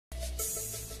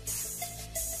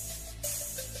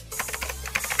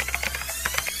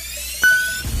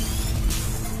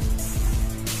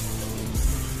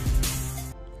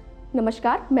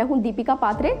नमस्कार, मैं हूं दीपिका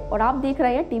पात्रे और आप देख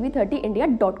रहे हैं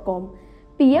tv30india.com।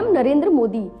 पीएम नरेंद्र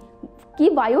मोदी की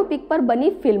बायोपिक पर बनी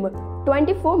फिल्म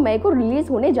 24 मई को रिलीज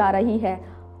होने जा रही है।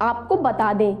 आपको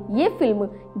बता दें, ये फिल्म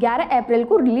 11 अप्रैल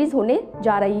को रिलीज होने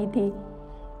जा रही थी,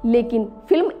 लेकिन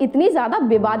फिल्म इतनी ज़्यादा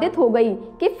विवादित हो गई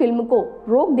कि फिल्म को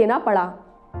रोक देना पड़ा।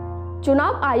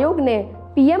 चुनाव आयोग ने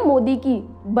पीएम मोदी की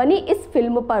बनी इस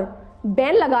फिल्म पर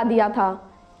बैन लगा दिया था,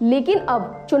 लेकिन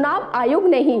अब चुनाव आयोग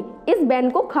ने ही इस बैन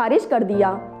को खारिज कर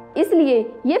दिया,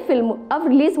 इसलिए ये फिल्म अब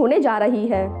रिलीज होने जा रही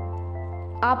है।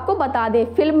 आपको बता दें,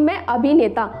 फिल्म में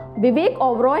अभिनेता विवेक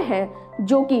ओबरॉय हैं,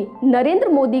 जो कि नरेंद्र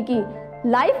मोदी की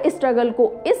लाइफ स्ट्रगल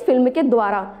को इस फिल्म के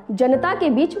द्वारा जनता के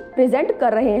बीच प्रेजेंट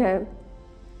कर रहे हैं।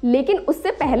 लेकिन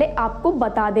उससे पहले आपको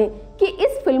बता दें कि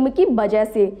इस फिल्म की वजह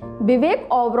से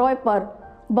विवेक ओबरॉय पर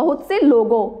बहुत से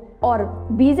लोगों और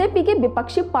बीजेपी के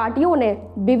विपक्षी पार्टियों ने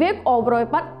विवेक ओबरॉय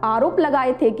पर आरोप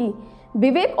लगाए थे कि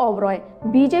विवेक ओबरॉय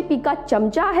बीजेपी का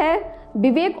चमचा है।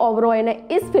 विवेक ओबरॉय ने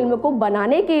इस फिल्म को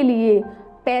बनाने के लिए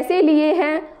पैसे लिए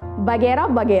हैं वगैरह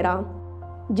वगैरह,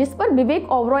 जिस पर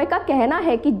विवेक ओबरॉय का कहना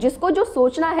है कि जिसको जो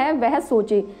सोचना है वह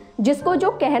सोचे, जिसको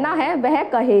जो कहना है वह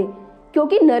कहे,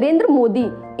 क्योंकि नरेंद्र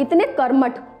मोदी इतने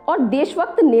कर्मठ और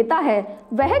देशभक्त नेता है,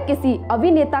 वह किसी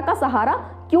अभिनेता का सहारा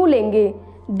क्यों लेंगे।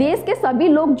 देश के सभी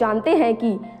लोग जानते हैं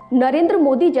कि नरेंद्र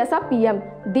मोदी जैसा पीएम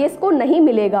देश को नहीं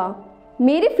मिलेगा।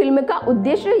 मेरी फिल्म का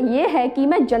उद्देश्य ये है कि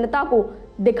मैं जनता को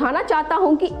दिखाना चाहता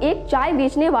हूँ कि एक चाय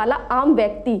बेचने वाला आम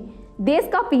व्यक्ति देश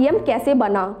का पीएम कैसे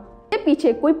बना। इसके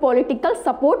पीछे कोई पॉलिटिकल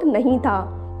सपोर्ट नहीं था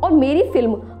और मेरी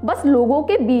फिल्म बस लोगों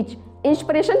के बीच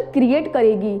इंस्पिरेशन क्रिएट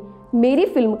करेगी। मेरी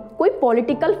फिल्म कोई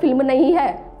पॉलिटिकल फिल्म नहीं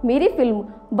है, मेरी फिल्म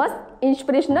बस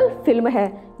इंस्पिरेशनल फिल्म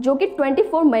है, जो कि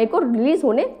 24 मई को रिलीज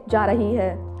होने जा रही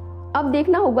है। अब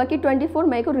देखना होगा कि 24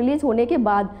 मई को रिलीज होने के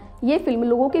बाद ये फिल्म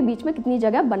लोगों के बीच में कितनी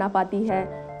जगह बना पाती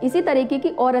है। इसी तरीके की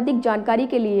और अधिक जानकारी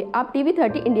के लिए आप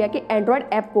TV30 इंडिया के एंड्रॉयड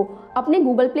ऐप को अपने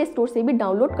गूगल प्ले स्टोर से भी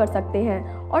डाउनलोड कर सकते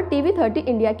हैं और TV30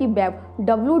 इंडिया की वेब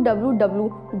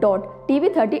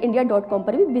www.tv30india.com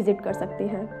पर भी विजिट कर सकते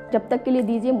हैं। जब तक के लिए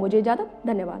दीजिए मुझे इजाजत।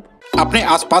 धन्यवाद। अपने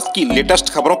आसपास की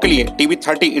लेटेस्ट खबरों के लिए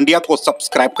TV30 इंडिया को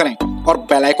सब्सक्राइब करें और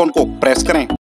बेल आइकन को प्रेस करें।